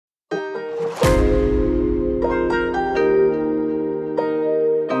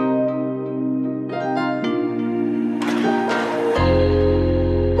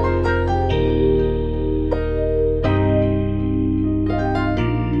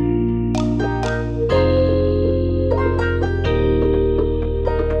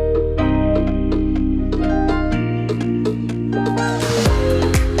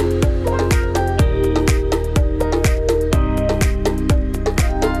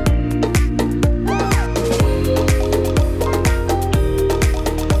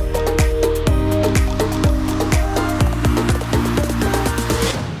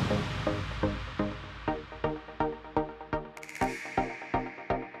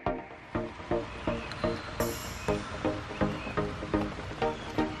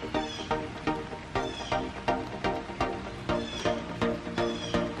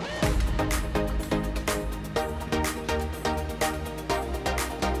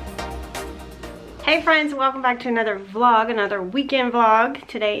Hey friends, welcome back to another vlog, another weekend vlog.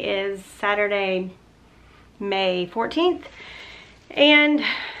 Today is Saturday, May 14th, and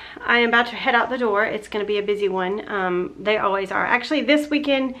I am about to head out the door. It's going to be a busy one. They always are. Actually, this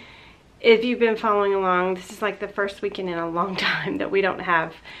weekend, if you've been following along, this is like the first weekend in a long time that we don't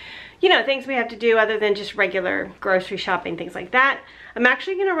have, you know, things we have to do other than just regular grocery shopping, things like that. I'm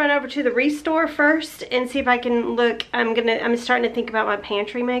actually going to run over to the Restore first and see if I can look. I'm starting to think about my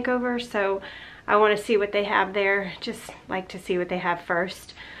pantry makeover, so I want to see what they have there. Just like to see what they have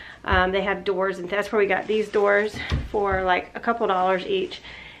first. They have doors, and that's where we got these doors for like a couple dollars each.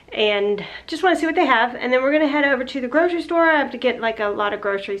 And just want to see what they have. And then we're going to head over to the grocery store. I have to get like a lot of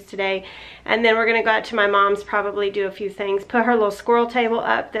groceries today. And then we're going to go out to my mom's, probably do a few things. Put her little squirrel table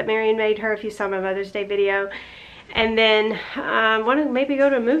up that Marion made her, if you saw my Mother's Day video. And then want to maybe go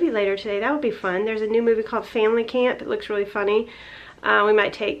to a movie later today. That would be fun. There's a new movie called Family Camp. It looks really funny. We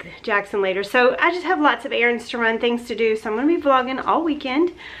might take Jackson later. So I just have lots of errands to run, things to do. So I'm going to be vlogging all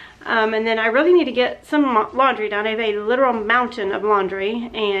weekend. And then I really need to get some laundry done. I have a literal mountain of laundry,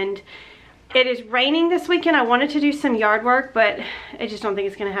 and it is raining this weekend. I wanted to do some yard work, but I just don't think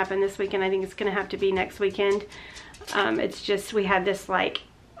it's going to happen this weekend. I think it's going to have to be next weekend. It's just, we had this like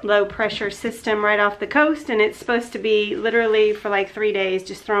low pressure system right off the coast, and it's supposed to be literally for like 3 days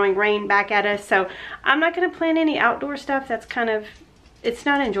just throwing rain back at us. So I'm not going to plan any outdoor stuff. That's kind of, it's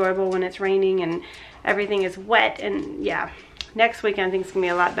not enjoyable when it's raining and everything is wet. And yeah, next weekend I think it's gonna be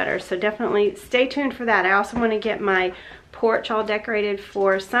a lot better, so definitely stay tuned for that. I also want to get my porch all decorated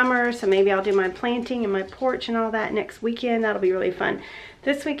for summer, so maybe I'll do my planting and my porch and all that next weekend. That'll be really fun.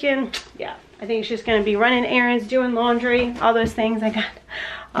 This weekend, yeah, I think it's just gonna be running errands, doing laundry, all those things. I got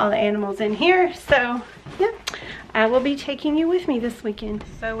all the animals in here, so yeah, I will be taking you with me this weekend.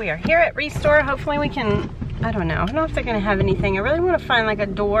 So we are here at Restore. Hopefully we can, I don't know if they're gonna have anything. I really want to find like a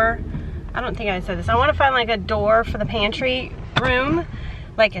door. I don't think I said this. I want to find like a door for the pantry room,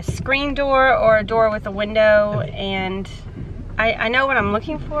 like a screen door or a door with a window, and I know what I'm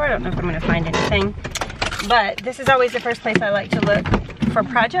looking for. I don't know if I'm going to find anything, but this is always the first place I like to look for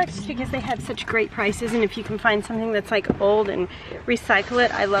projects, just because they have such great prices, and if you can find something that's like old and recycle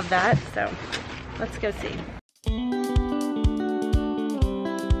it, I love that. So let's go see.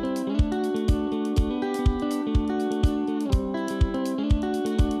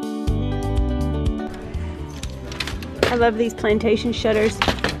 I love these plantation shutters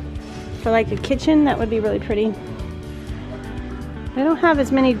for like a kitchen. That would be really pretty. They don't have as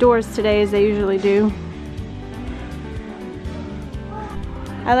many doors today as they usually do.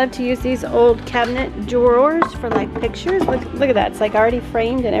 I love to use these old cabinet drawers for like pictures. Look at that. It's like already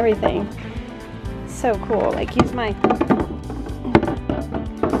framed and everything. So cool. Like use my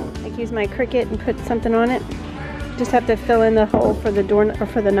Cricut and put something on it. Just have to fill in the hole for the door or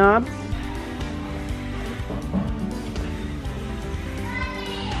for the knob.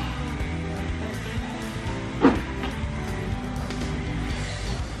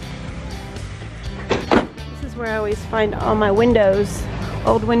 Where I always find all my windows,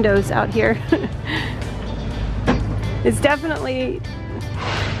 old windows out here. It's definitely,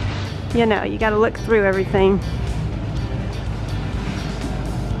 you know, you gotta look through everything.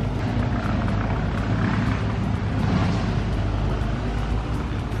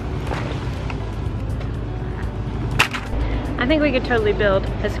 I think we could totally build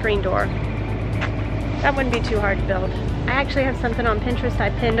a screen door. That wouldn't be too hard to build. I actually have something on Pinterest I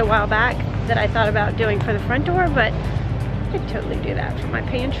pinned a while back that I thought about doing for the front door, but I could totally do that for my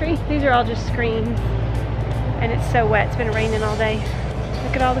pantry. These are all just screens, and it's so wet. It's been raining all day.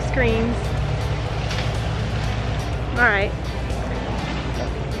 Look at all the screens. All right.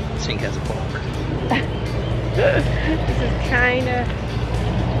 Sink has a fork. This is kind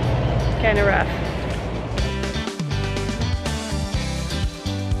of rough.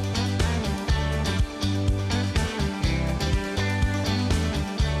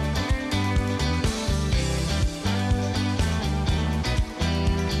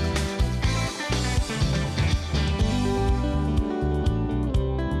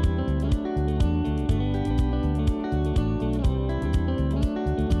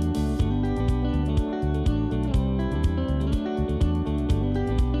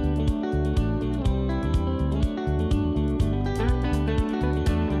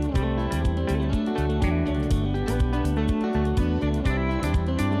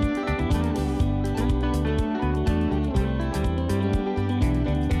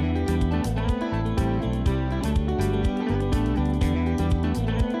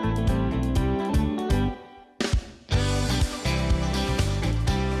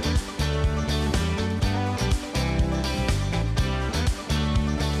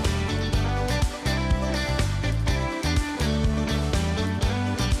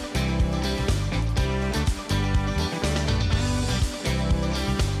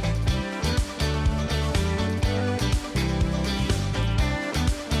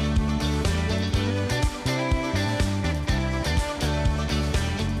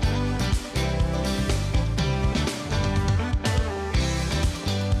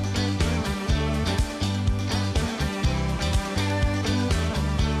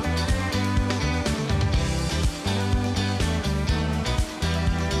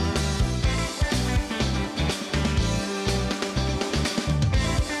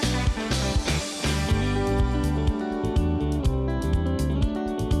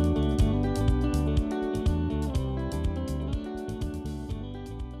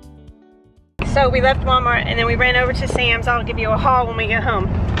 So we left Walmart and then we ran over to Sam's. I'll give you a haul when we get home.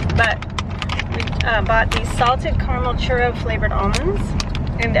 But we bought these salted caramel churro flavored almonds.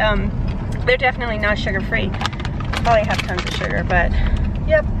 And they're definitely not sugar-free. Probably have tons of sugar, but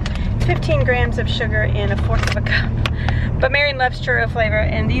yep. 15 grams of sugar in 1/4 of a cup. But Marion loves churro flavor,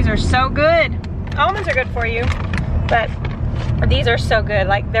 and these are so good. Almonds are good for you, but these are so good.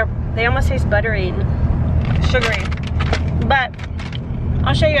 Like they almost taste buttery and sugary. But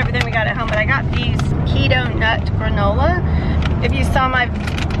I'll show you everything we got at home. But I got these keto nut granola. If you saw my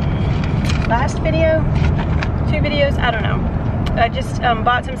last video, 2 videos, I don't know. I just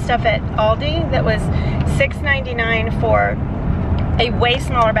bought some stuff at Aldi that was $6.99 for a way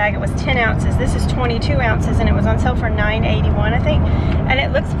smaller bag. It was 10 ounces. This is 22 ounces and it was on sale for $9.81, I think. And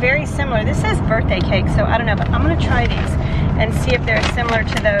it looks very similar. This says birthday cake, so I don't know, but I'm gonna try these and see if they're similar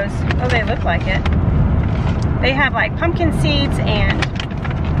to those. Oh, they look like it. They have like pumpkin seeds and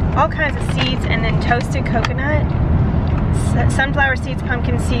all kinds of seeds, and then toasted coconut, sunflower seeds,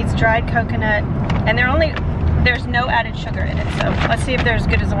 pumpkin seeds, dried coconut, and there's no added sugar in it. So let's see if they're as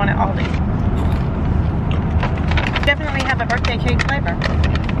good as the one at Aldi. Definitely have a birthday cake flavor.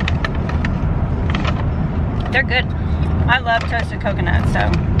 They're good. I love toasted coconut.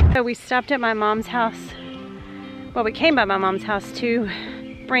 So we stopped at my mom's house. Well, we came by my mom's house to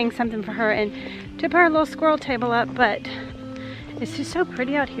bring something for her and to put our little squirrel table up, but it's just so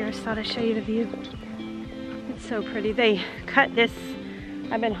pretty out here. I thought I'd show you the view. It's so pretty. They cut this.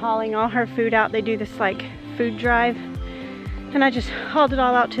 I've been hauling all her food out. They do this like food drive, and I just hauled it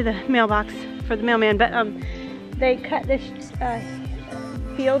all out to the mailbox for the mailman. But they cut this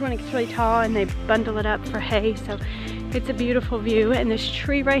field when it gets really tall, and they bundle it up for hay. So it's a beautiful view, and this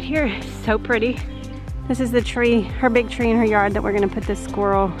tree right here is so pretty. This is the tree, her big tree in her yard that we're gonna put this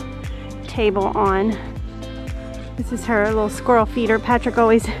squirrel table on. This is her little squirrel feeder. Patrick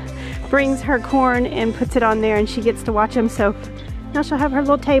always brings her corn and puts it on there, and she gets to watch them. So now she'll have her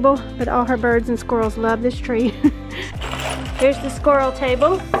little table, but all her birds and squirrels love this tree. Here's the squirrel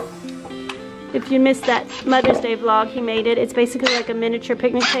table. If you missed that Mother's Day vlog, he made it. It's basically like a miniature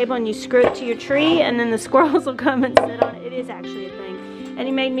picnic table, and you screw it to your tree, and then the squirrels will come and sit on it. It is actually a thing. And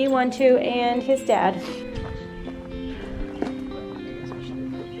he made me one too, and his dad.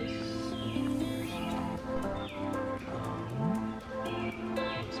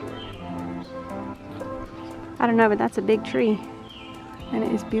 I don't know, but that's a big tree, and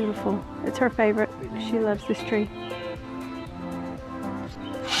it is beautiful. It's her favorite. She loves this tree.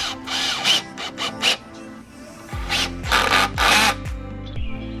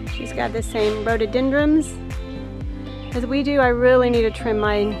 She's got the same rhododendrons as we do. I really need to trim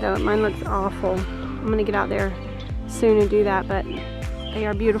mine, though. Mine looks awful. I'm gonna get out there soon and do that, but they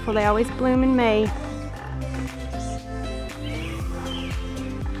are beautiful. They always bloom in May.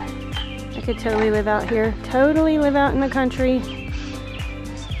 I could totally live out here. Totally live out in the country.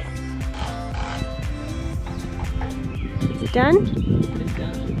 Is it done?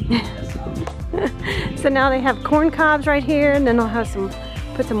 It's done. So now they have corn cobs right here, and then I'll have some,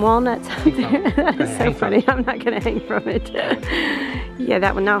 put some walnuts up there. That is so funny. I'm not gonna hang from it. Yeah,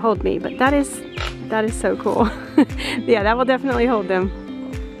 that would not hold me, but that is so cool. Yeah, that will definitely hold them.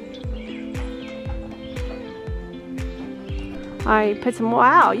 I put some,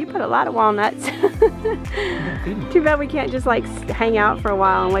 wow, you put a lot of walnuts. Too bad we can't just like hang out for a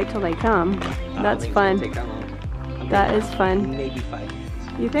while and wait till they come. That's fun. Take that long. That is fun. Maybe 5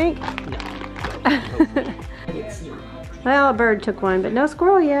 minutes. You think? No. Well, a bird took one, but no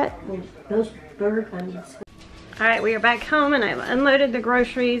squirrel yet. Those bird hunts. All right, we are back home, and I unloaded the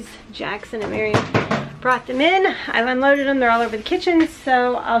groceries. Jackson and Marion brought them in. I've unloaded them. They're all over the kitchen.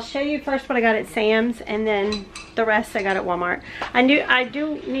 So I'll show you first what I got at Sam's, and then the rest I got at Walmart. I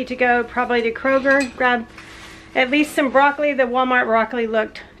do need to go probably to Kroger, grab at least some broccoli. The Walmart broccoli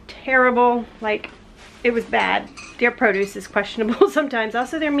looked terrible. Like, it was bad. Their produce is questionable sometimes.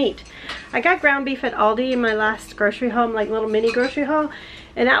 Also their meat. I got ground beef at Aldi in my last grocery haul, like little mini grocery haul,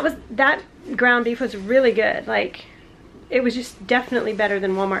 and that ground beef was really good. Like, it was just definitely better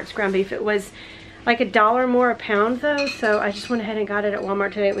than Walmart's ground beef. It was like $1 more a pound though, so I just went ahead and got it at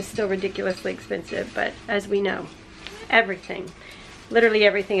Walmart today. It was still ridiculously expensive, but as we know, everything, literally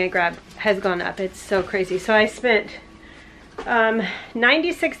everything I grabbed has gone up. It's so crazy. So I spent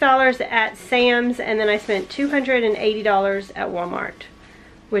 $96 at Sam's, and then I spent $280 at Walmart,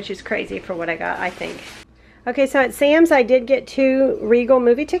 which is crazy for what I got, I think. Okay, so at Sam's I did get 2 Regal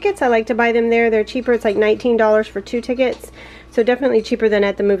movie tickets. I like to buy them there. They're cheaper. It's like $19 for 2 tickets. So definitely cheaper than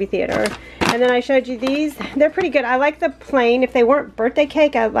at the movie theater. And then I showed you these. They're pretty good. I like the plain. If they weren't birthday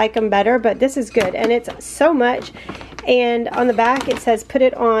cake, I'd like them better. But this is good. And it's so much. And on the back it says put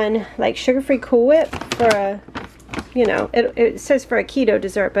it on like sugar-free Cool Whip for a, you know, it says for a keto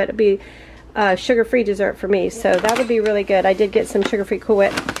dessert. But it'd be sugar-free dessert for me. So that would be really good. I did get some sugar-free Cool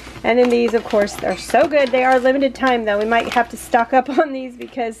Whip. And then these, of course, they're so good. They are limited time, though. We might have to stock up on these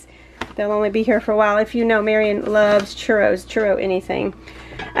because they'll only be here for a while. If you know, Marion loves churros, churro anything.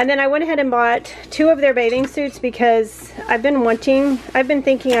 And then I went ahead and bought 2 of their bathing suits because I've been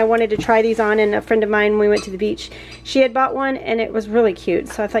thinking I wanted to try these on, and a friend of mine, when we went to the beach, she had bought one and it was really cute.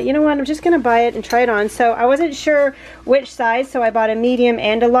 So I thought, you know what, I'm just going to buy it and try it on. So I wasn't sure which size, so I bought a medium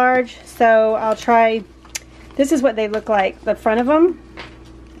and a large. So I'll try, this is what they look like, the front of them.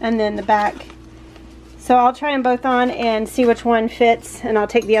 And then the back. So I'll try them both on and see which one fits, and I'll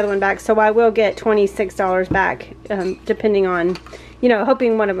take the other one back. So I will get $26 back, depending on, you know,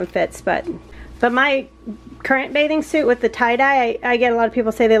 hoping one of them fits. But my current bathing suit with the tie-dye, I get a lot of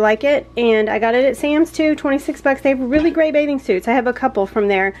people say they like it, and I got it at Sam's too, 26 bucks. They have really great bathing suits. I have a couple from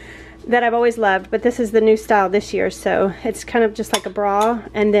there that I've always loved, but this is the new style this year. So it's kind of just like a bra,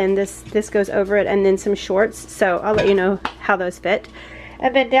 and then this goes over it, and then some shorts. So I'll let you know how those fit.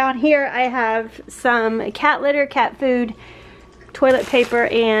 And then down here I have some cat litter, cat food, toilet paper,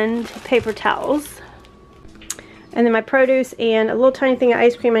 and paper towels. And then my produce and a little tiny thing of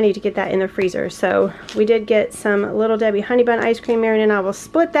ice cream. I need to get that in the freezer. So we did get some Little Debbie Honey Bun ice cream. Marion and I will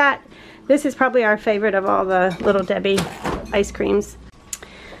split that. This is probably our favorite of all the Little Debbie ice creams.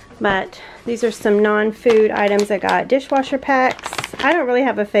 But these are some non-food items. I got dishwasher packs. I don't really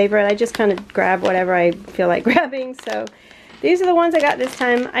have a favorite. I just kind of grab whatever I feel like grabbing. So these are the ones I got this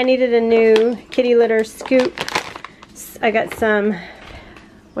time. I needed a new kitty litter scoop. I got some,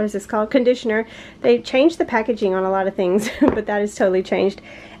 what is this called? Conditioner. They changed the packaging on a lot of things, but that is totally changed.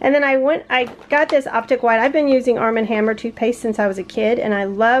 And then I got this Optic White. I've been using Arm & Hammer toothpaste since I was a kid, and I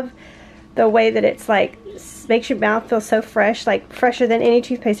love the way that it's like, makes your mouth feel so fresh, like fresher than any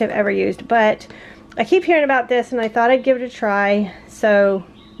toothpaste I've ever used. But I keep hearing about this, and I thought I'd give it a try. So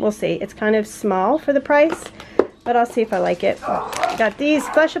we'll see. It's kind of small for the price, but I'll see if I like it. Got these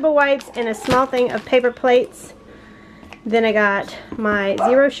flushable wipes and a small thing of paper plates. Then I got my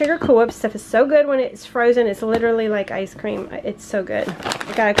zero sugar Cool Whip. Stuff is so good when it's frozen. It's literally like ice cream. It's so good.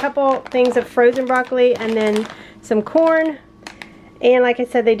 I got a couple things of frozen broccoli and then some corn. And like I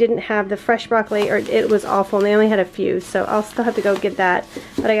said, they didn't have the fresh broccoli, or it was awful, and they only had a few. So I'll still have to go get that.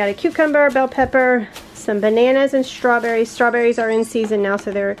 But I got a cucumber, bell pepper, some bananas, and strawberries. Strawberries are in season now,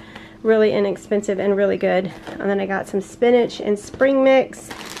 so they're really inexpensive and really good. And then I got some spinach and spring mix,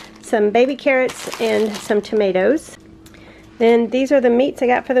 some baby carrots, and some tomatoes. Then these are the meats I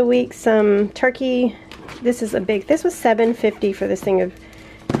got for the week. Some turkey. This is a big, this was $7.50 for this thing of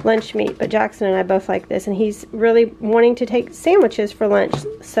lunch meat, but Jackson and I both like this, and he's really wanting to take sandwiches for lunch.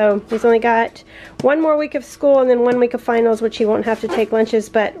 So he's only got 1 more week of school and then 1 week of finals, which he won't have to take lunches,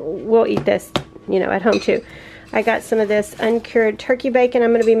 but we'll eat this, you know, at home too. I got some of this uncured turkey bacon.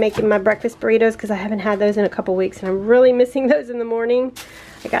 I'm going to be making my breakfast burritos because I haven't had those in a couple weeks, and I'm really missing those in the morning.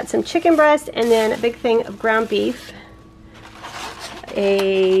 I got some chicken breast, and then a big thing of ground beef.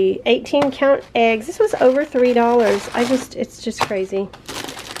 A 18 count eggs. This was over $3. It's just crazy.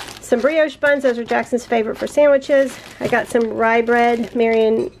 Some brioche buns. Those are Jackson's favorite for sandwiches. I got some rye bread.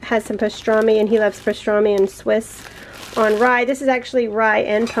 Marion has some pastrami, and he loves pastrami and Swiss on rye. This is actually rye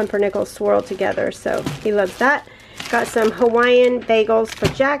and pumpernickel swirled together, so he loves that. Got some Hawaiian bagels for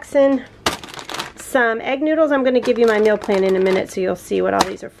Jackson. Some egg noodles. I'm going to give you my meal plan in a minute so you'll see what all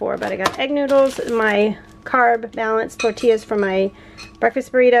these are for. But I got egg noodles, my carb balanced tortillas for my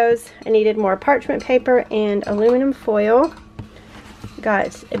breakfast burritos. I needed more parchment paper and aluminum foil.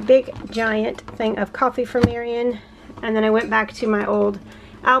 Got a big giant thing of coffee for Marion. And then I went back to my old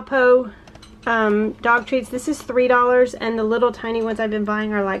Alpo dog treats. This is $3, and the little tiny ones I've been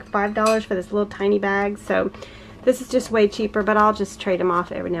buying are like $5 for this little tiny bag. So this is just way cheaper, but I'll just trade them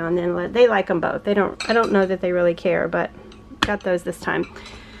off every now and then. They like them both. I don't know that they really care, but got those this time.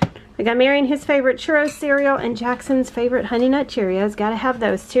 I got Marion his favorite churro cereal and Jackson's favorite Honey Nut Cheerios. Gotta have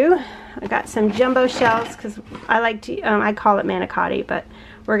those too. I got some jumbo shells because I like to, I call it manicotti, but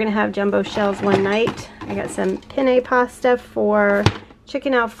we're gonna have jumbo shells one night. I got some penne pasta for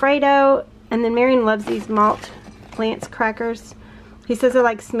chicken Alfredo. And then Marion loves these malt Lance crackers. He says they're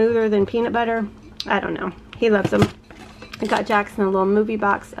like smoother than peanut butter. I don't know. He loves them. I got Jackson a little movie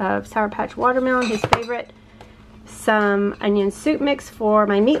box of Sour Patch Watermelon, his favorite. Some onion soup mix for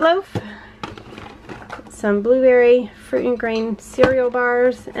my meatloaf. some blueberry fruit and grain cereal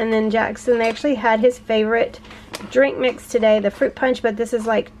bars. And then Jackson, they actually had his favorite drink mix today, the fruit punch, but this is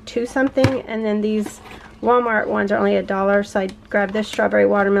like 2 something. And then these Walmart ones are only $1, so I grabbed this strawberry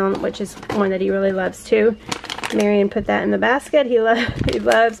watermelon, which is one that he really loves too. Marion put that in the basket. He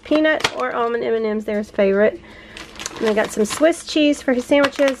loves peanut or almond M&Ms, they're his favorite. And I got some Swiss cheese for his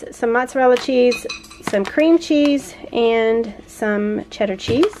sandwiches, some mozzarella cheese, some cream cheese, and some cheddar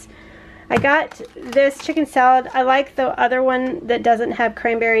cheese. I got this chicken salad. I like the other one that doesn't have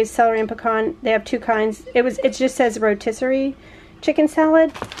cranberries, celery, and pecan. They have 2 kinds. It just says rotisserie chicken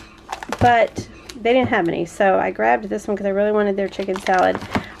salad, but they didn't have any, so I grabbed this one because I really wanted their chicken salad.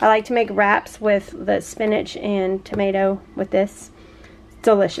 I like to make wraps with the spinach and tomato with this. It's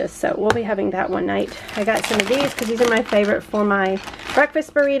delicious, so we'll be having that one night. I got some of these because these are my favorite for my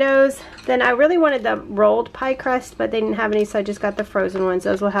breakfast burritos. Then I really wanted the rolled pie crust, but they didn't have any, so I just got the frozen ones.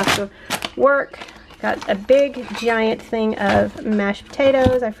 Those will have to work. Got a big giant thing of mashed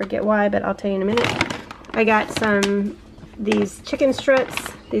potatoes. I forget why, but I'll tell you in a minute. I got these chicken strips.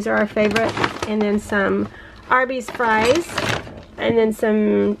 These are our favorite. And then some Arby's fries. And then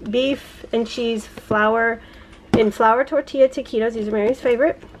some beef and cheese flour tortilla taquitos. These are Mary's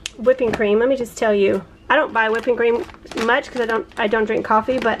favorite. Whipping cream. Let me just tell you, I don't buy whipping cream much because I don't drink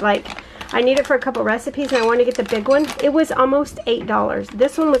coffee, but like I need it for a couple recipes and I wanted to get the big one. It was almost $8.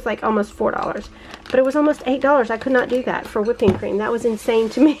 This one was like almost $4, but it was almost $8. I could not do that for whipping cream. That was insane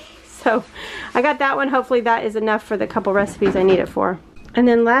to me. So I got that one. Hopefully that is enough for the couple recipes I need it for. And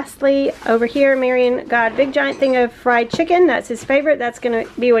then lastly, over here, Marion got a big giant thing of fried chicken. That's his favorite. That's going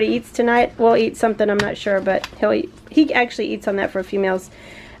to be what he eats tonight. We'll eat something, I'm not sure, but he actually eats on that for a few meals.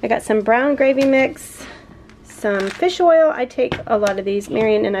 I got some brown gravy mix, some fish oil. I take a lot of these.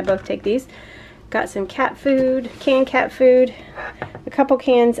 Marion and I both take these. Got some cat food, canned cat food, a couple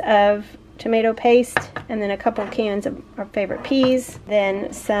cans of tomato paste, and then a couple cans of our favorite peas.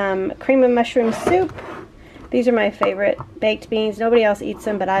 Then some cream of mushroom soup. These are my favorite baked beans. Nobody else eats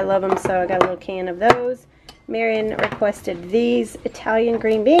them, but I love them, so I got a little can of those. Marion requested these Italian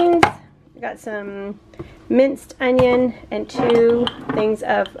green beans. I got some minced onion and 2 things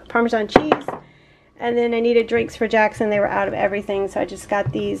of Parmesan cheese. And then I needed drinks for Jackson. They were out of everything, so I just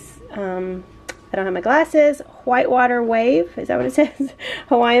got these. I don't have my glasses. Whitewater Wave, is that what it says?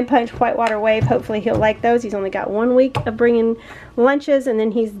 Hawaiian Punch Whitewater Wave. Hopefully he'll like those. He's only got 1 week of bringing lunches, and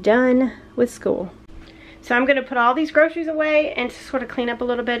then he's done with school. So I'm going to put all these groceries away and sort of clean up a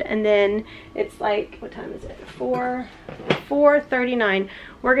little bit, and then it's like, what time is it? 4:39.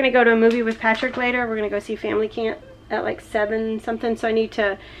 We're going to go to a movie with Patrick later. We're going to go see Family Camp at like 7 something, so I need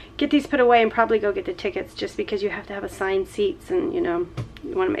to get these put away and probably go get the tickets, just because you have to have assigned seats, and you know,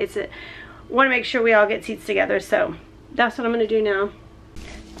 you want to make sure we all get seats together. So that's what I'm going to do now.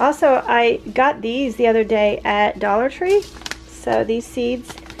 Also, I got these the other day at Dollar Tree. So these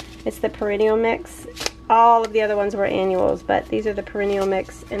seeds, it's the perennial mix. All of the other ones were annuals, but these are the perennial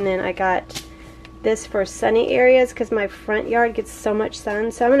mix. And then I got this for sunny areas because my front yard gets so much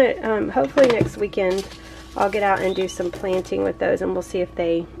sun. So I'm going to, hopefully next weekend, I'll get out and do some planting with those, and we'll see if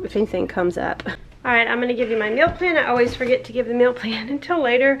anything comes up. All right, I'm going to give you my meal plan. I always forget to give the meal plan until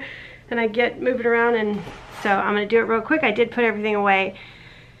later, and I get moving around, and so I'm going to do it real quick. I did put everything away.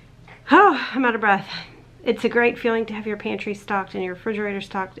 Oh, I'm out of breath. It's a great feeling to have your pantry stocked and your refrigerator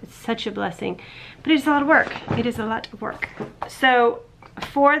stocked. It's such a blessing, but it's a lot of work. It is a lot of work. So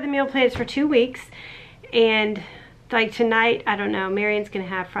for the meal plan, it's for 2 weeks, and like tonight, I don't know, Marion's gonna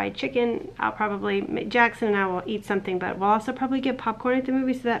have fried chicken. I'll probably, Jackson and I will eat something, but we'll also probably get popcorn at the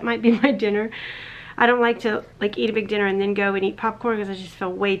movie, so that might be my dinner. I don't like to like eat a big dinner and then go and eat popcorn because I just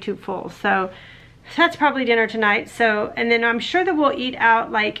feel way too full. So that's probably dinner tonight. So, and then I'm sure that we'll eat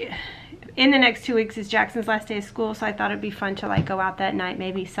out like in the next 2 weeks is Jackson's last day of school, so I thought it'd be fun to like go out that night,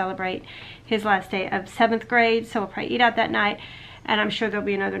 maybe celebrate his last day of 7th grade. So we'll probably eat out that night, and I'm sure there'll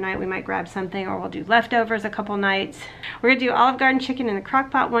be another night we might grab something, or we'll do leftovers a couple nights. We're gonna do Olive Garden chicken in the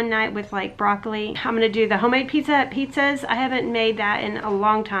crock pot one night with like broccoli. I'm gonna do the homemade pizzas. I haven't made that in a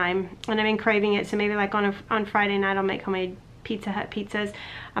long time, and I've been craving it, so maybe like on Friday night I'll make homemade Pizza Hut pizzas.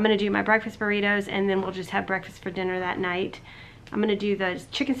 I'm gonna do my breakfast burritos, and then we'll just have breakfast for dinner that night. I'm gonna do the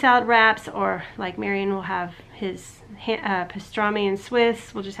chicken salad wraps, or like Marion will have his pastrami and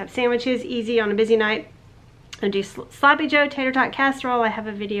Swiss. We'll just have sandwiches, easy on a busy night. I'm gonna do sloppy Joe Tater Tot casserole. I have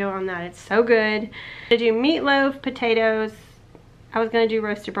a video on that, it's so good. I'm gonna do meatloaf, potatoes. I was gonna do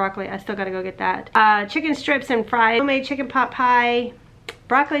roasted broccoli, I still gotta go get that. Chicken strips and fries, homemade chicken pot pie,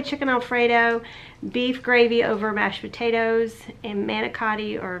 broccoli chicken Alfredo, beef gravy over mashed potatoes, and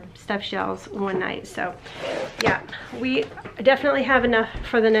manicotti or stuffed shells one night. So yeah, we definitely have enough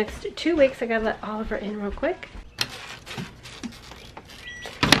for the next 2 weeks. I gotta let Oliver in real quick.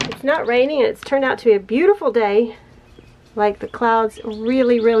 It's not raining and it's turned out to be a beautiful day. Like the clouds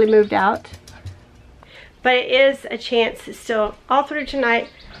really moved out. But it is a chance still all through tonight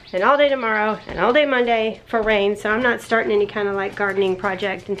and all day tomorrow and all day Monday for rain. So I'm not starting any kind of like gardening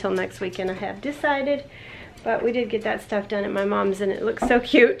project until next weekend, I have decided. But we did get that stuff done at my mom's and it looks so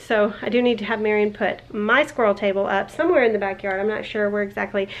cute. So I do need to have Marion put my squirrel table up somewhere in the backyard. I'm not sure where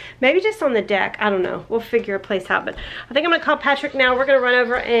exactly. Maybe just on the deck. I don't know. We'll figure a place out. But I think I'm gonna call Patrick now. We're gonna run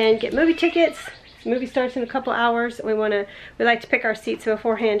over and get movie tickets. The movie starts in a couple hours. We like to pick our seats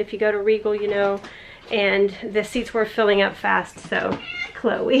beforehand. If you go to Regal, you know, and the seats were filling up fast. So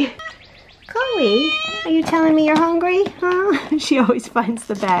Chloe, are you telling me you're hungry? Huh? She always finds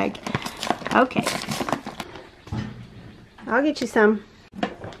the bag. Okay. I'll get you some.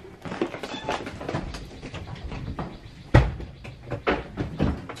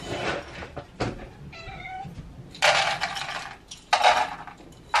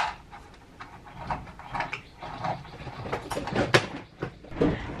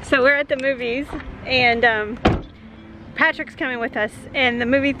 So we're at the movies and Patrick's coming with us, and the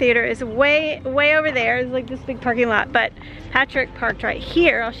movie theater is way over there. It's like this big parking lot, but Patrick parked right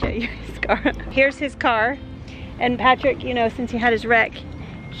here. I'll show you his car. Here's his car. And Patrick, you know, since he had his wreck,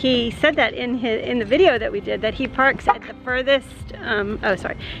 he said that in the video that we did, that he parks at the furthest,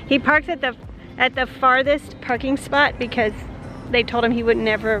 he parks at the farthest parking spot because they told him he would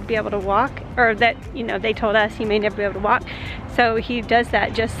never be able to walk, or that, you know, they told us he may never be able to walk. So he does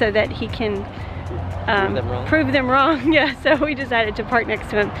that just so that he can prove them wrong. Yeah, so we decided to park next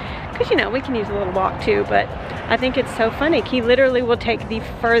to him because, you know, we can use a little walk too, but I think it's so funny. He literally will take the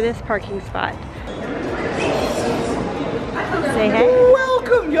furthest parking spot. Say hey.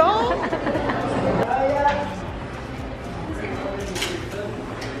 Welcome, y'all.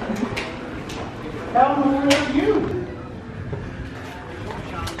 How are you?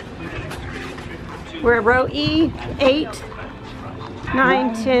 We're at row E, 8,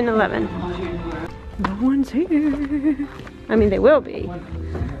 9, 10, 11. No one's here. I mean, they will be.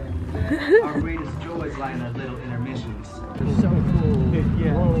 Our greatest joy is like in little intermissions. So cool.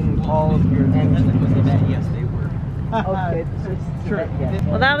 Yeah. All of your energy was that. Yes, they were. Okay, sure.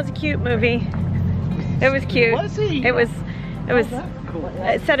 Well, that was a cute movie. It was cute. Was he? It was. Cool.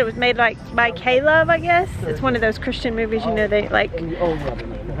 It said it was made like by K-Love, I guess. It's one of those Christian movies, you know, they like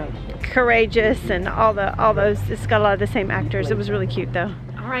Courageous and all those. It's got a lot of the same actors. It was really cute though.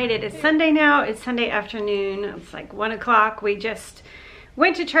 All right, it is Sunday now. It's Sunday afternoon. It's like 1 o'clock. We just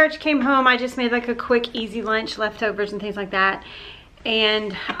went to church, came home. I just made like a quick, easy lunch, leftovers and things like that.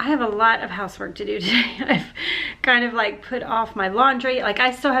 And I have a lot of housework to do today. I've kind of like put off my laundry. Like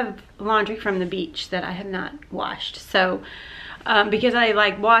I still have laundry from the beach that I have not washed. So because I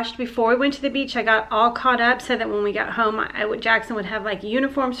like washed before we went to the beach, I got all caught up so that when we got home, Jackson would have like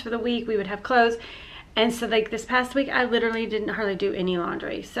uniforms for the week. We would have clothes. And so like this past week, I literally didn't hardly do any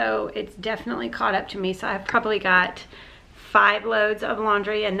laundry. So it's definitely caught up to me. So I've probably got 5 loads of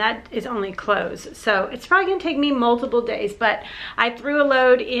laundry, and that is only clothes. So it's probably gonna take me multiple days, but I threw a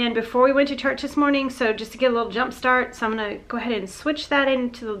load in before we went to church this morning. So just to get a little jump start. So I'm gonna go ahead and switch that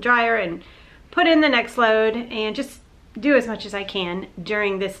into the dryer and put in the next load and just do as much as I can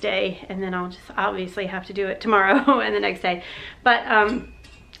during this day. And then I'll just obviously have to do it tomorrow and the next day. But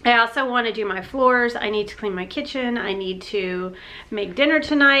I also want to do my floors. I need to clean my kitchen. I need to make dinner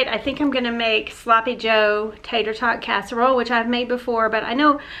tonight. I think I'm gonna make Sloppy Joe Tater Tot casserole, which I've made before, but I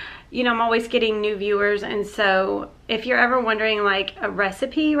know, you know, I'm always getting new viewers, and so if you're ever wondering like a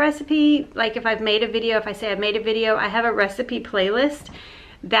recipe, like if I've made a video, if I say I've made a video, I have a recipe playlist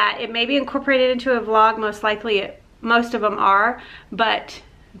that it may be incorporated into a vlog, most likely most of them are, but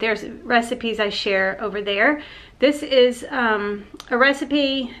there's recipes I share over there. This is a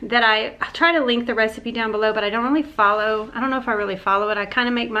recipe that I'll try to link the recipe down below, but I don't really follow. I don't know if I really follow it. I kind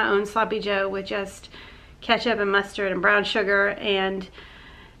of make my own Sloppy Joe with just ketchup and mustard and brown sugar and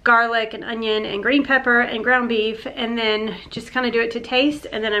garlic and onion and green pepper and ground beef, and then just kind of do it to taste.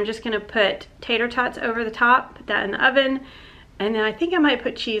 And then I'm just gonna put tater tots over the top, put that in the oven. And then I think I might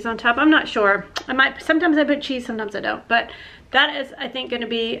put cheese on top. I'm not sure. Sometimes I put cheese, sometimes I don't. But that is, I think, gonna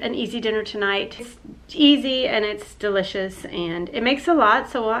be an easy dinner tonight. It's easy and it's delicious and it makes a lot.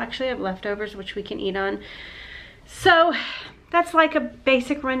 So we'll actually have leftovers, which we can eat on. So that's like a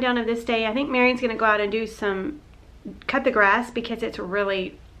basic rundown of this day. I think Marion's gonna go out and do cut the grass because it's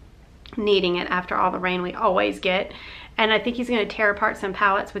really needing it after all the rain we always get. And I think he's going to tear apart some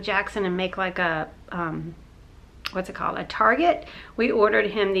pallets with Jackson and make like a, what's it called? A target. We ordered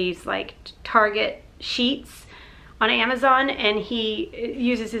him these like target sheets on Amazon, and he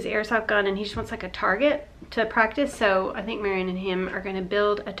uses his airsoft gun and he just wants like a target to practice. So I think Marion and him are going to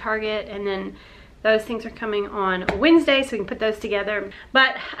build a target, and then those things are coming on Wednesday, so we can put those together.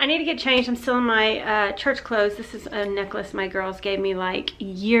 But I need to get changed. I'm still in my church clothes. This is a necklace my girls gave me like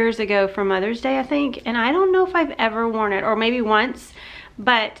years ago for Mother's Day, I think. And I don't know if I've ever worn it, or maybe once.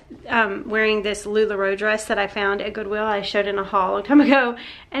 But wearing this LuLaRoe dress that I found at Goodwill, I showed in a haul a long time ago,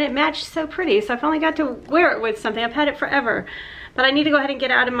 and it matched so pretty. So I finally got to wear it with something. I've had it forever. But I need to go ahead and get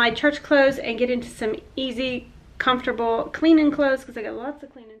out of my church clothes and get into some easy, comfortable cleaning clothes, because I got lots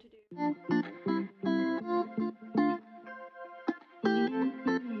of cleaning to do.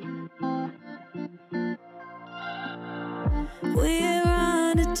 We're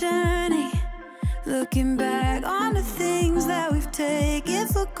on a journey, looking back on the things that we've taken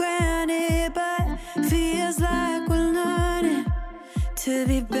for granted, but feels like we're learning to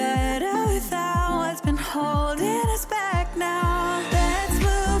be better without what's been holding us back now. Let's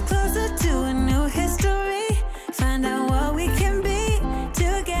move closer to a new history, find out what we can be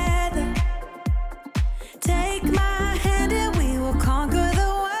together. Take my hand and we will conquer the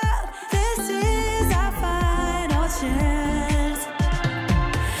world. This is our final chance.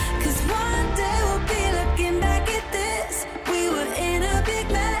 'Cause one day we'll be looking back at this. We were in a big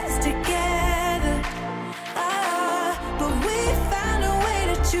mess together. But we found a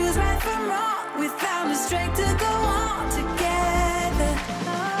way to choose right from wrong. We found the strength to go on together.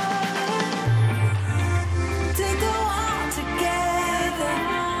 To go on together.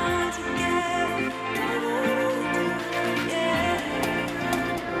 Yeah.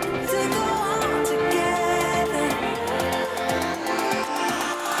 To go on together.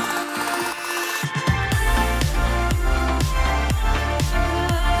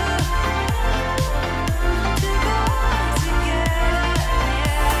 To go on together.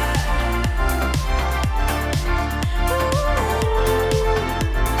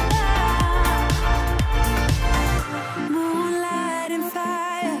 Moonlight and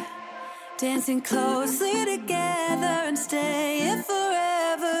fire, dancing closely together and staying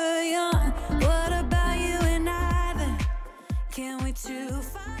forever young. What about you and I then? Can we two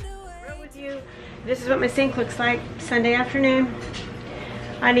find a way? With you, this is what my sink looks like Sunday afternoon.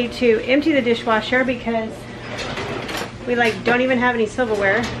 I need to empty the dishwasher because we like don't even have any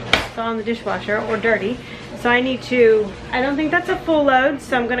silverware. It's all in the dishwasher or dirty. So I need to, I don't think that's a full load,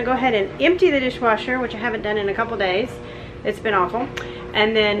 so I'm gonna go ahead and empty the dishwasher, which I haven't done in a couple days. It's been awful.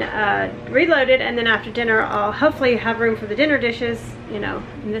 And then reload it, and then after dinner I'll hopefully have room for the dinner dishes, you know,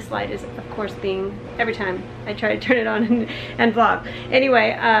 and this light is of course being, every time I try to turn it on and vlog.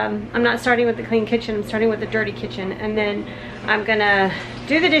 Anyway, I'm not starting with the clean kitchen, I'm starting with the dirty kitchen, and then I'm gonna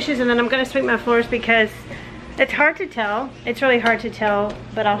do the dishes, and then I'm gonna sweep my floors because it's hard to tell. It's really hard to tell,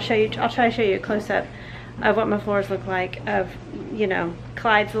 but I'll show you, I'll try to show you a close-up of what my floors look like, of, you know,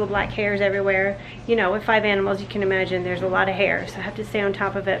 Clyde's little black hairs everywhere. You know, with 5 animals, you can imagine there's a lot of hair, so I have to stay on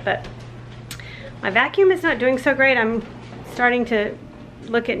top of it. But my vacuum is not doing so great. I'm starting to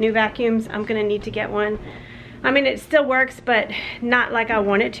look at new vacuums. I'm gonna need to get one. I mean, it still works, but not like I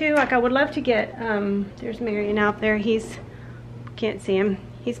want it to. Like, I would love to get, there's Marion out there. He's, can't see him.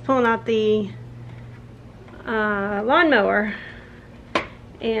 He's pulling out the lawnmower,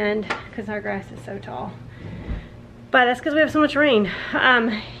 and because our grass is so tall. But that's because we have so much rain.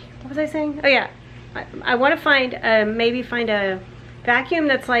 What was I saying? Oh yeah, I want to find, maybe find a vacuum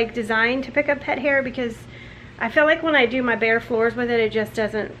that's like designed to pick up pet hair, because I feel like when I do my bare floors with it, it just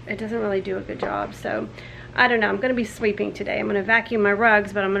doesn't really do a good job. So I don't know, I'm gonna be sweeping today. I'm gonna vacuum my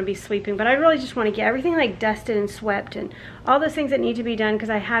rugs, but I'm gonna be sweeping. But I really just want to get everything like dusted and swept and all those things that need to be done, because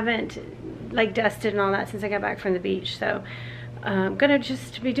I haven't like dusted and all that since I got back from the beach. So I'm gonna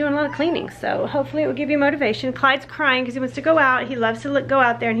just be doing a lot of cleaning, so hopefully it will give you motivation. Clyde's crying because he wants to go out. He loves to go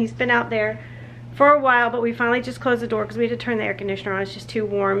out there, and he's been out there for a while, but we finally just closed the door because we had to turn the air conditioner on. It's just too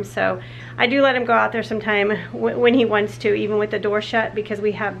warm. So I do let him go out there sometime when he wants to, even with the door shut, because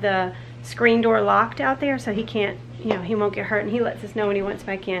we have the screen door locked out there, so he can't, you know, he won't get hurt, and he lets us know when he wants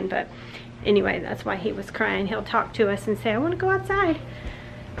back in. But anyway, that's why he was crying. He'll talk to us and say, I want to go outside.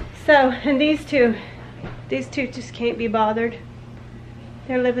 So, and these two just can't be bothered.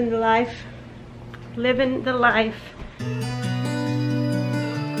 They're living the life. Living the life.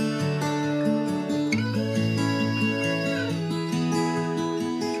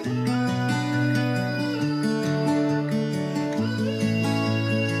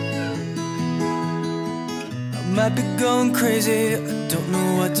 might be going crazy, I don't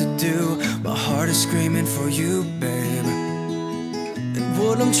know what to do. My heart is screaming for you, babe. And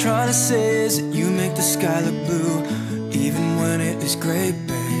what I'm trying to say is that you make the sky look blue, even when it is gray,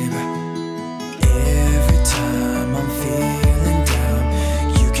 babe. Every time I'm feeling down,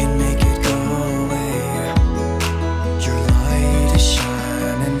 you can make it go away. Your light is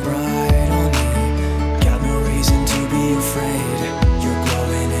shining bright on me, got no reason to be afraid. You're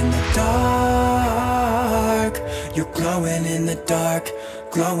glowing in the dark, you're glowing in the dark,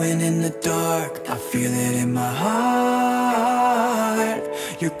 glowing in the dark. I feel it in my heart.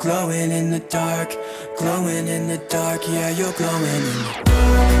 You're glowing in the dark, glowing in the dark. Yeah, you're glowing in the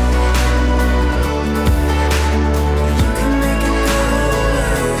dark. You can make it go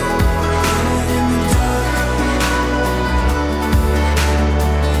away. Glowing in the dark.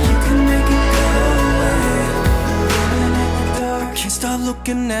 You can make it go away. Glowing in the dark. Can't stop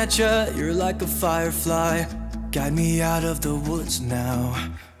looking at you, you're like a firefly. Guide me out of the woods now.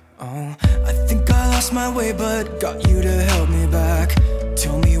 Oh, I think I lost my way, but got you to help me back.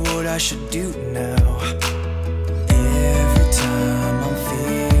 Tell me what I should do now. Every time I'm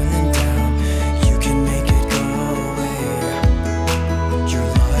feeling down, you can make it go away. Your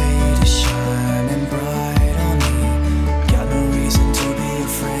light is shining bright on me, got no reason to be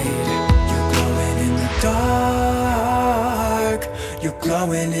afraid. You're glowing in the dark, you're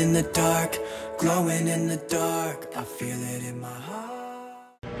glowing in the dark, glowing in the dark. I feel it in my heart.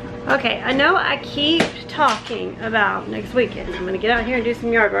 Okay, I know I keep talking about next weekend. I'm gonna get out here and do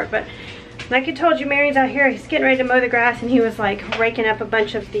some yard work, but like I told you, Marion's out here, he's getting ready to mow the grass, and he was like raking up a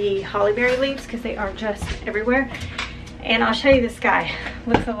bunch of the hollyberry leaves because they are just everywhere. And I'll show you this guy.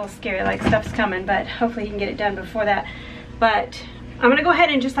 Looks a little scary, like stuff's coming, but hopefully he can get it done before that. But I'm gonna go ahead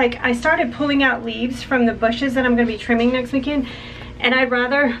and just like, I started pulling out leaves from the bushes that I'm gonna be trimming next weekend, and I'd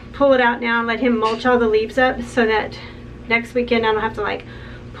rather pull it out now and let him mulch all the leaves up so that next weekend I don't have to like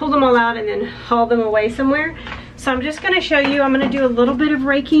pull them all out and then haul them away somewhere. So I'm just gonna show you, I'm gonna do a little bit of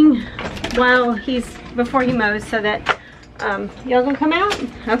raking while before he mows, so that y'all gonna come out?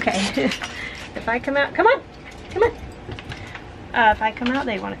 Okay. If I come out, come on. If I come out,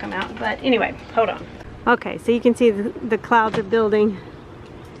 they wanna come out. But anyway, hold on. Okay, so you can see the clouds are building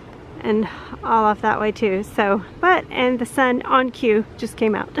and all off that way too. So, and the sun on cue just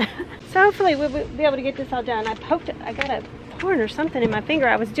came out. So hopefully we'll be able to get this all done. I got a horn or something in my finger.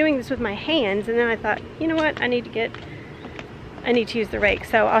 I was doing this with my hands, and then I thought, you know what, I need to use the rake.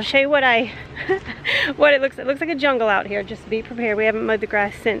 So I'll show you what it looks like. It looks like a jungle out here. Just be prepared. We haven't mowed the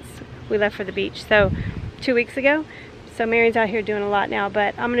grass since we left for the beach, so 2 weeks ago. So Marion's out here doing a lot now,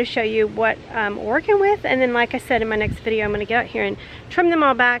 but I'm going to show you what I'm working with, and then like I said in my next video, I'm going to get out here and trim them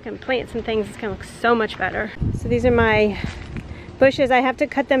all back and plant some things. It's going to look so much better. So these are my bushes. I have to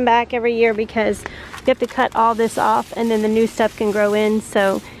cut them back every year because you have to cut all this off and then the new stuff can grow in.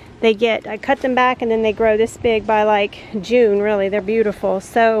 So I cut them back and then they grow this big by like June, really. They're beautiful.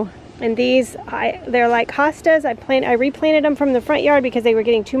 So, and these, they're like hostas. I replanted them from the front yard because they were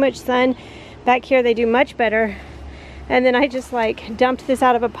getting too much sun. Back here they do much better. And then I just like dumped this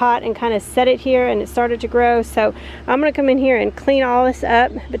out of a pot and kind of set it here, and it started to grow. So I'm gonna come in here and clean all this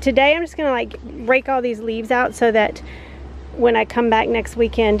up. But today I'm just gonna like rake all these leaves out so that when I come back next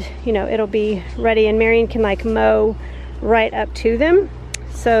weekend, you know, it'll be ready, and Marion can like mow right up to them.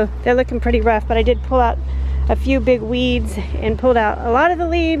 So they're looking pretty rough, but I did pull out a few big weeds and pulled out a lot of the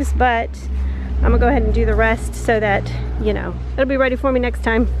leaves, but I'm gonna go ahead and do the rest so that, you know, it'll be ready for me next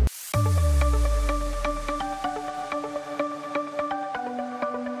time.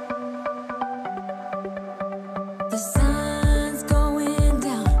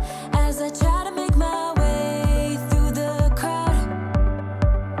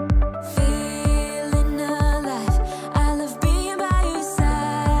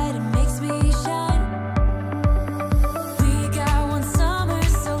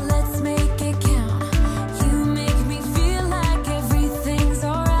 Feel like everything's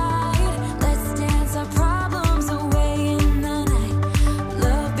alright.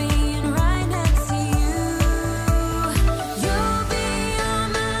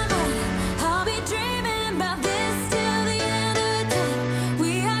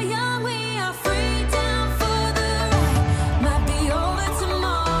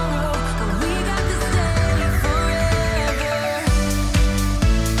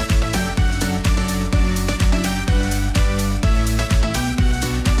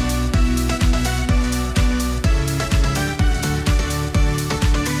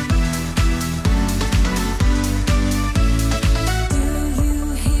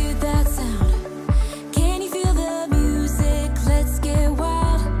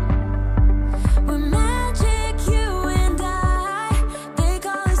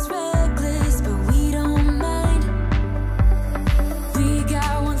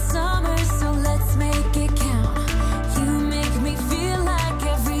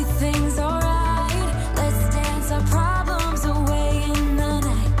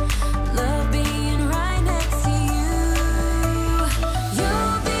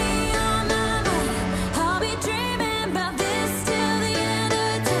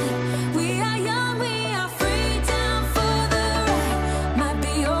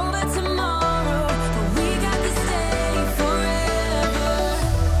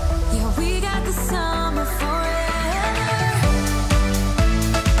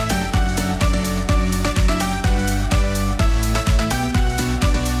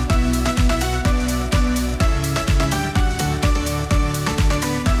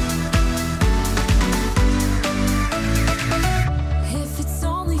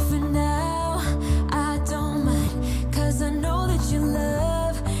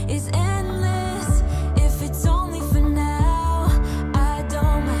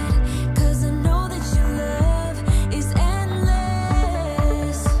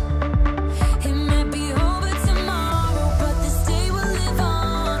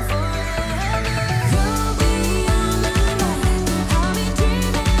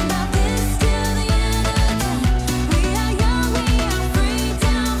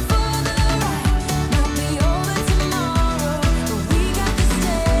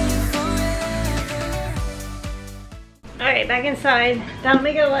 Okay, back inside. That'll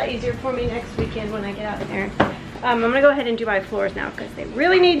make it a lot easier for me next weekend when I get out there. I'm gonna go ahead and do my floors now because they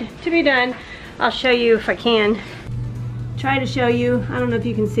really need to be done. I'll show you if I can. Try to show you. I don't know if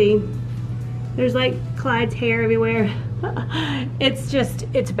you can see. There's like Clyde's hair everywhere. It's just,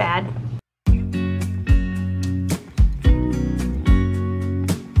 it's bad.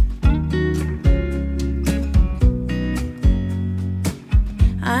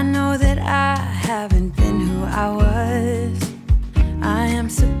 I know that I haven't been who I was. I am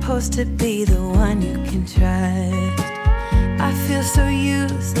supposed to be the one you can trust. I feel so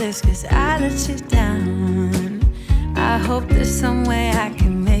useless cause I let you down. I hope there's some way I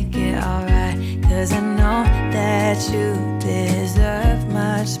can make it alright, cause I know that you deserve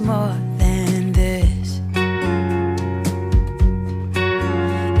much more than this.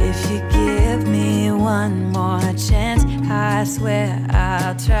 If you give me one more chance, I swear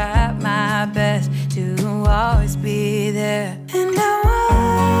I'll try my best to always be there. And I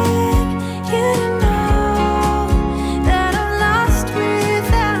want you to know that I'm lost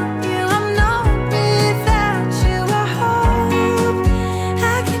without you. I'm not without you. I hope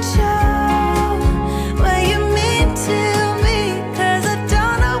I can show what you mean to me, cause I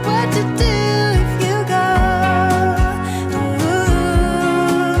don't know what to do if you go.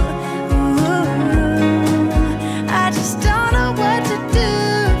 Ooh, I just don't know what to do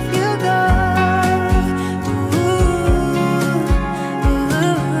if you go.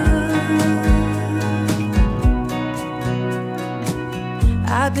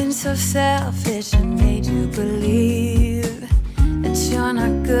 I've been so selfish and made you believe that you're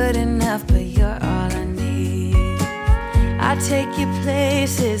not good enough, but you're all I need. I take you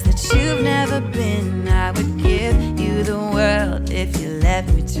places that you've never been. I would give you the world if you let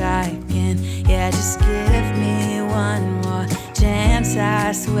me try again. Yeah, just give me one more chance.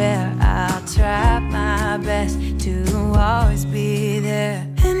 I swear I'll try my best to always be there.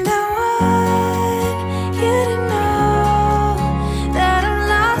 And I want you to know that I'm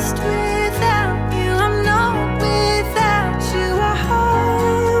lost without you. I'm not without you. I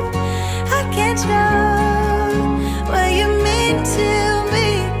hope I can show what you mean to me,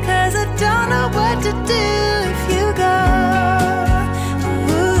 cause I don't know what to do if you go.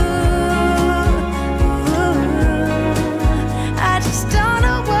 I just don't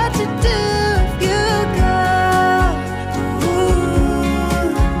know what to do if you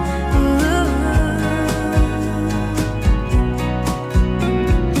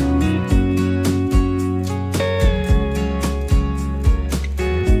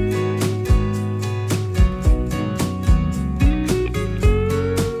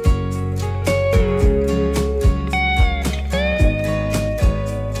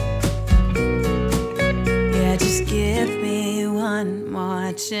Yeah, just give me one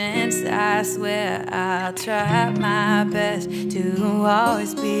more chance. I swear I'll try my best to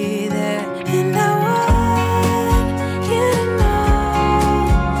always be there. And I want you to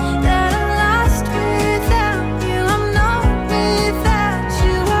know that I'm lost without you. I'm not without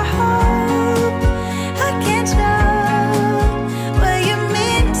you. I hope I can show what you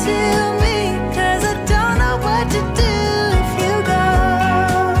mean to me, cause I don't know what to do if you go.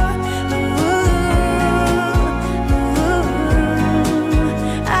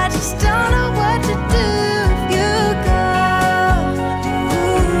 I just don't know what to do if you go.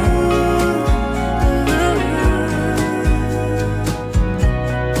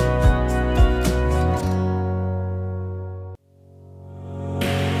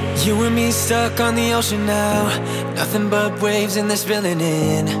 You and me stuck on the ocean now, nothing but waves and they're spilling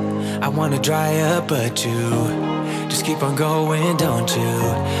in. I wanna dry up but you just keep on going, don't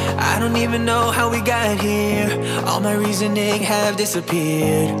you? I don't even know how we got here, all my reasoning have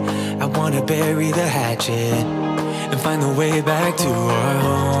disappeared. I wanna bury the hatchet and find the way back to our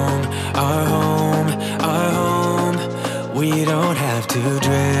home, our home, our home. We don't have to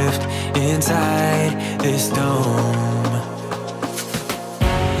drift inside this dome.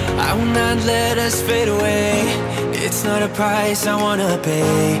 I will not let us fade away. It's not a price I wanna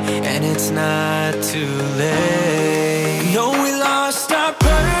pay, and it's not too late. No, we lost our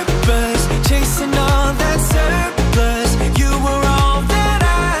purpose, chasing all that surplus. You were all that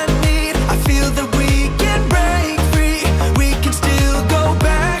I need. I feel that we can break free. We can still go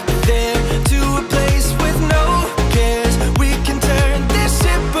back there to a place with no cares. We can turn this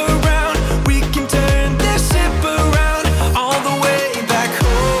ship around. We can turn this ship around all the way back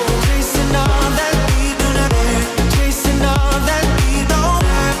home. Chasing all that we do not have, chasing all that we don't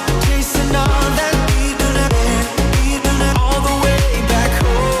have, chasing all that we do not have, all the way back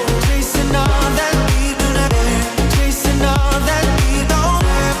home. Chasing all that we do not have,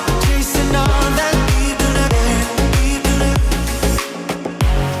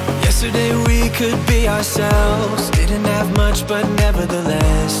 could be ourselves. Didn't have much, but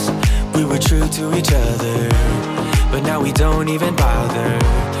nevertheless, we were true to each other. But now we don't even bother.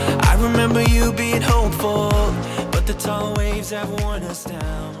 I remember you being hopeful, but the tall waves have worn us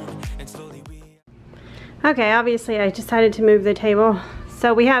down, and slowly we... Okay, obviously I decided to move the table.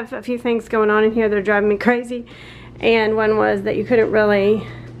 So we have a few things going on in here that are driving me crazy. And one was that you couldn't really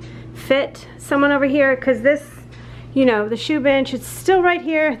fit someone over here because this, you know, the shoe bench, it's still right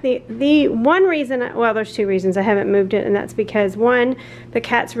here. The one reason, well, there's two reasons I haven't moved it, and that's because one, the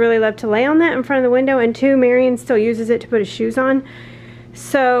cats really love to lay on that in front of the window, and two, Marion still uses it to put his shoes on.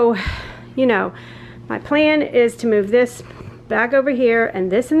 So, you know, my plan is to move this back over here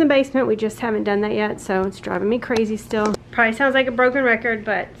and this in the basement. We just haven't done that yet, so it's driving me crazy still. Probably sounds like a broken record,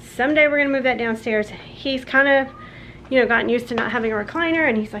 but someday we're gonna move that downstairs. He's kind of, you know, gotten used to not having a recliner,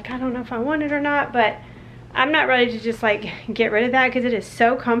 and he's like, I don't know if I want it or not, but I'm not ready to just like get rid of that because it is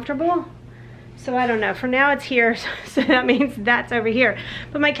so comfortable. So I don't know, for now it's here, so that means that's over here.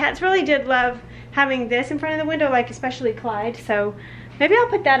 But my cats really did love having this in front of the window, like especially Clyde, so maybe I'll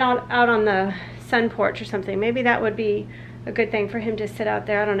put that out on the sun porch or something. Maybe that would be a good thing for him to sit out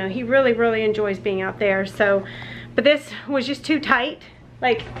there. I don't know, he really enjoys being out there. So, but this was just too tight.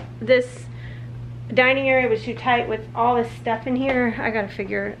 Like this dining area was too tight with all this stuff in here. I gotta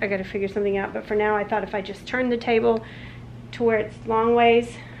figure something out. But for now, I thought if I just turned the table to where it's long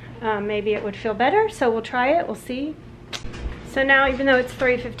ways, maybe it would feel better. So we'll try it, we'll see. So now, even though it's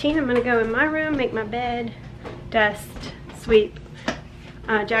 3:15, I'm gonna go in my room, make my bed, dust, sweep.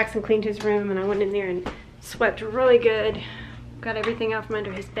 Jackson cleaned his room, and I went in there and swept really good. Got everything out from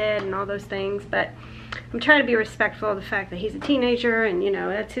under his bed and all those things, but I'm trying to be respectful of the fact that he's a teenager, and you know,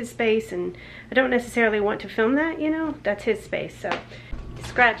 that's his space, and I don't necessarily want to film that, you know, that's his space. So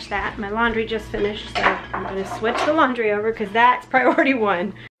scratch that. My laundry just finished, so I'm gonna switch the laundry over because that's priority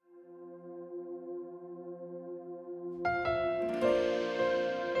one.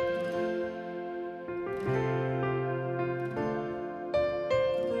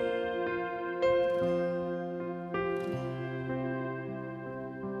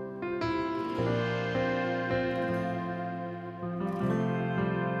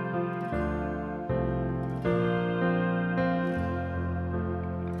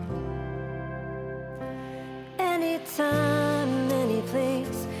 Anytime, any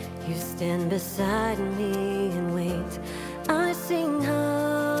place, you stand beside me and wait. I sing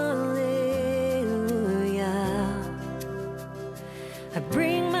hallelujah. I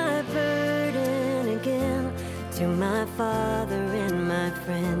bring my burden again to my Father and my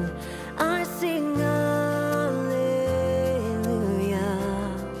friend. I sing hallelujah.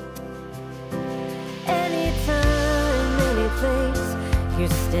 Anytime, any place, you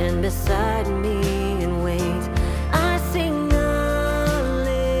stand beside me and wait.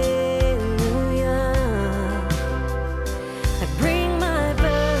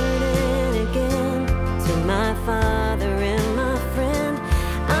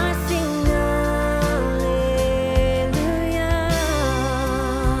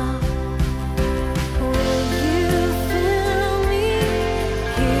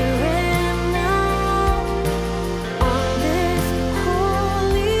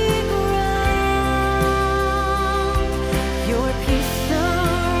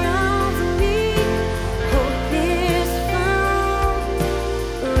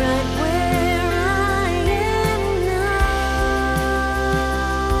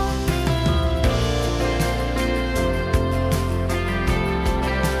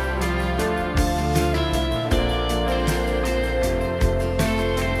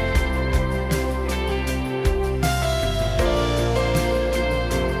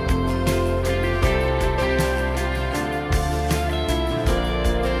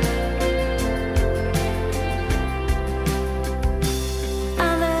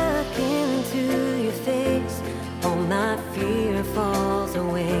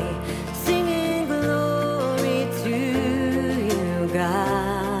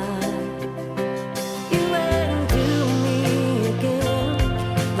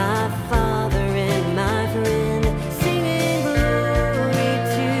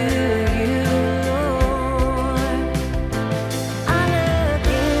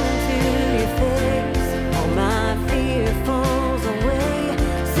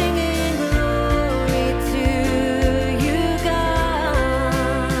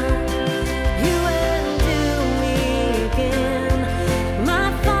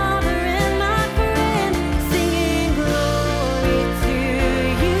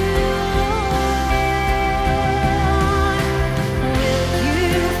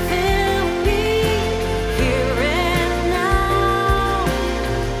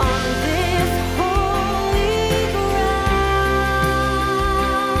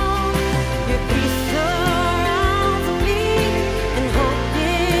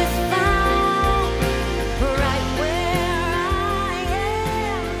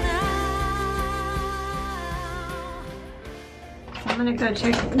 Go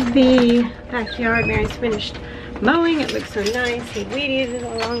check the backyard. Mary's finished mowing. It looks so nice. He weed eated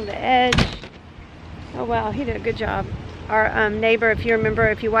along the edge. Oh wow, he did a good job. Our neighbor, if you remember,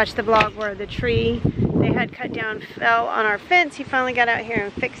 if you watched the vlog where the tree they had cut down fell on our fence, he finally got out here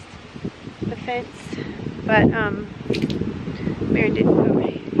and fixed the fence. But Mary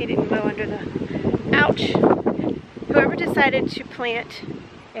he didn't mow under the, ouch. Whoever decided to plant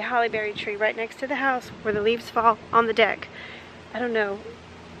a hollyberry tree right next to the house where the leaves fall on the deck, I don't know,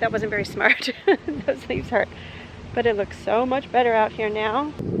 that wasn't very smart. Those leaves hurt. But it looks so much better out here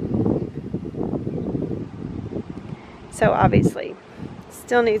now. So obviously,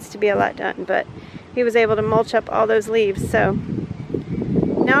 still needs to be a lot done, but he was able to mulch up all those leaves. So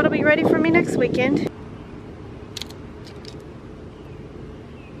now it'll be ready for me next weekend.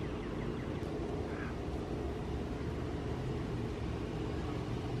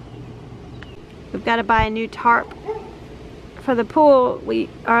 We've got to buy a new tarp for the pool.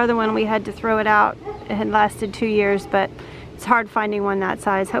 Our other one, we had to throw it out. It had lasted 2 years, but it's hard finding one that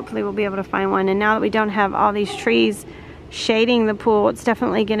size. Hopefully we'll be able to find one. And now that we don't have all these trees shading the pool, it's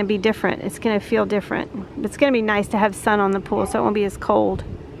definitely going to be different. It's going to feel different. It's going to be nice to have sun on the pool so it won't be as cold.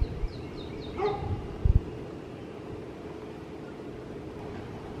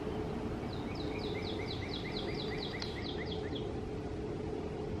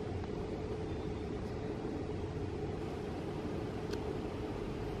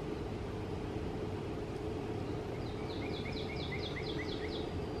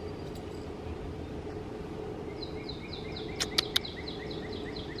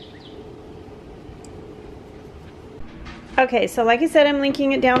 Okay, so like I said, I'm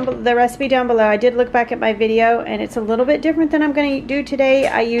linking it down, the recipe down below. I did look back at my video, and it's a little bit different than I'm going to do today.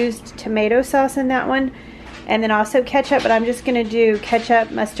 I used tomato sauce in that one, and then also ketchup, but I'm just going to do ketchup,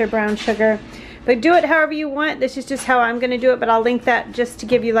 mustard, brown sugar. But do it however you want. This is just how I'm going to do it, but I'll link that just to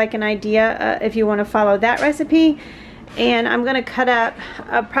give you like an idea if you want to follow that recipe. And I'm going to cut up,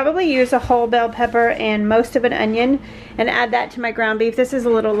 I'll probably use a whole bell pepper and most of an onion, and add that to my ground beef. This is a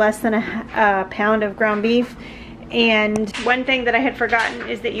little less than a pound of ground beef. And one thing that I had forgotten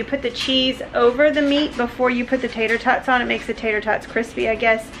is that you put the cheese over the meat before you put the tater tots on. It makes the tater tots crispy, I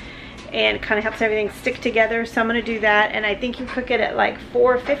guess, and kind of helps everything stick together. So I'm going to do that, and I think you cook it at like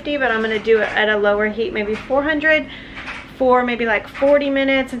 450, but I'm going to do it at a lower heat, maybe 400, for maybe like 40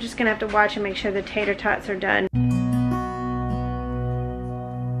 minutes. I'm just going to have to watch and make sure the tater tots are done.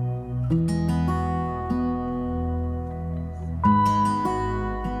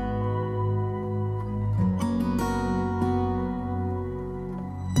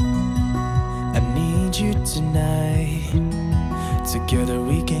 You tonight, together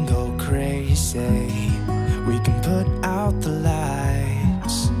we can go crazy. We can put out the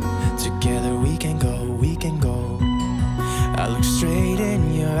lights. Together we can go, we can go. I look straight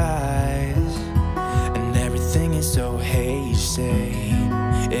in your eyes, and everything is so hazy.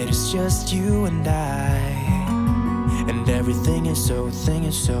 It is just you and I, and everything is so,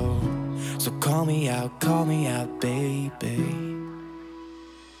 so call me out, baby.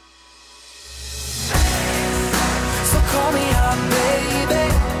 Call me out, baby.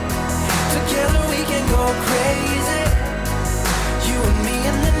 Together we can go crazy. You and me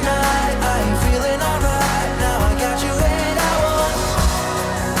in the night. I'm feeling alright. Now I got you and I want.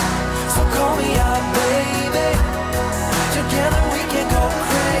 So call me out, baby. Together we can go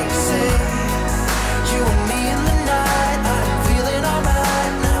crazy. You and me in the night. I'm feeling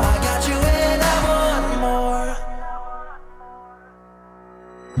alright. Now I got you and I want more.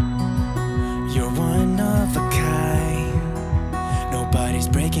 You're one of a kind. Nobody's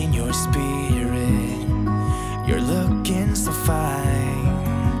breaking your spirit. You're looking so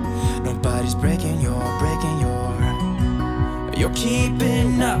fine. Nobody's breaking your. You're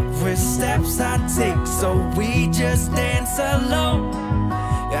keeping up with steps I take, so we just dance alone.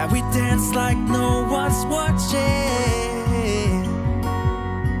 Yeah, we dance like no one's watching.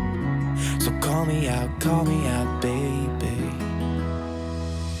 So call me out, baby.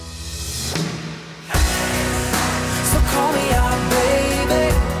 So call me out, baby.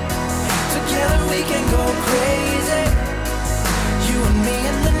 Together we can go crazy. You and me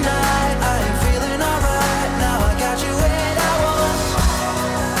in the night. I'm feeling alright. Now I got you and I want.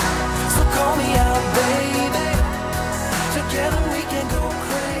 So call me out, baby. Together we can go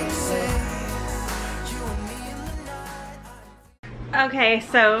crazy. You and me in the night. Okay,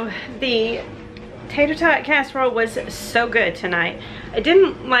 so the tater tot casserole was so good tonight. It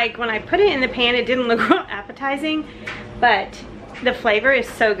didn't, like, when I put it in the pan, it didn't look real appetizing, but the flavor is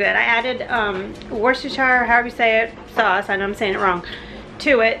so good. I added Worcestershire, however you say it, sauce, I know I'm saying it wrong,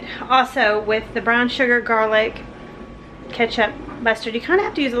 to it. Also with the brown sugar, garlic, ketchup, mustard. You kind of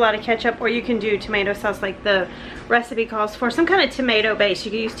have to use a lot of ketchup, or you can do tomato sauce like the recipe calls for. Some kind of tomato base.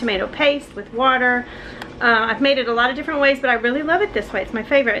 You can use tomato paste with water. I've made it a lot of different ways, but I really love it this way. It's my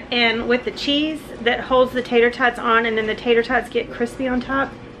favorite. And with the cheese that holds the tater tots on, and then the tater tots get crispy on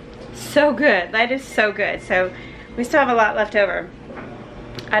top. So good. That is so good. So we still have a lot left over.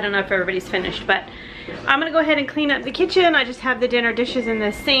 I don't know if everybody's finished, but I'm gonna go ahead and clean up the kitchen. I just have the dinner dishes in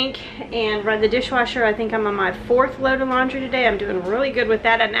the sink and run the dishwasher. I think I'm on my 4th load of laundry today. I'm doing really good with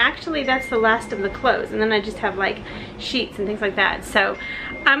that, and actually that's the last of the clothes, and then I just have like sheets and things like that. So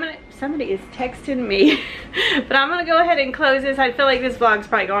somebody is texting me but I'm gonna go ahead and close this. I feel like this vlog's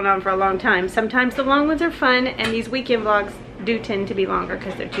probably going on for a long time. Sometimes the long ones are fun, and these weekend vlogs do tend to be longer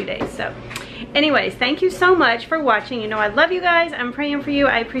because they're 2 days. So anyways, thank you so much for watching. You know I love you guys. I'm praying for you.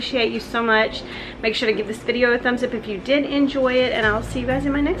 I appreciate you so much. Make sure to give this video a thumbs up if you did enjoy it, and I'll see you guys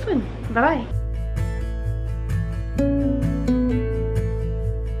in my next one. Bye bye.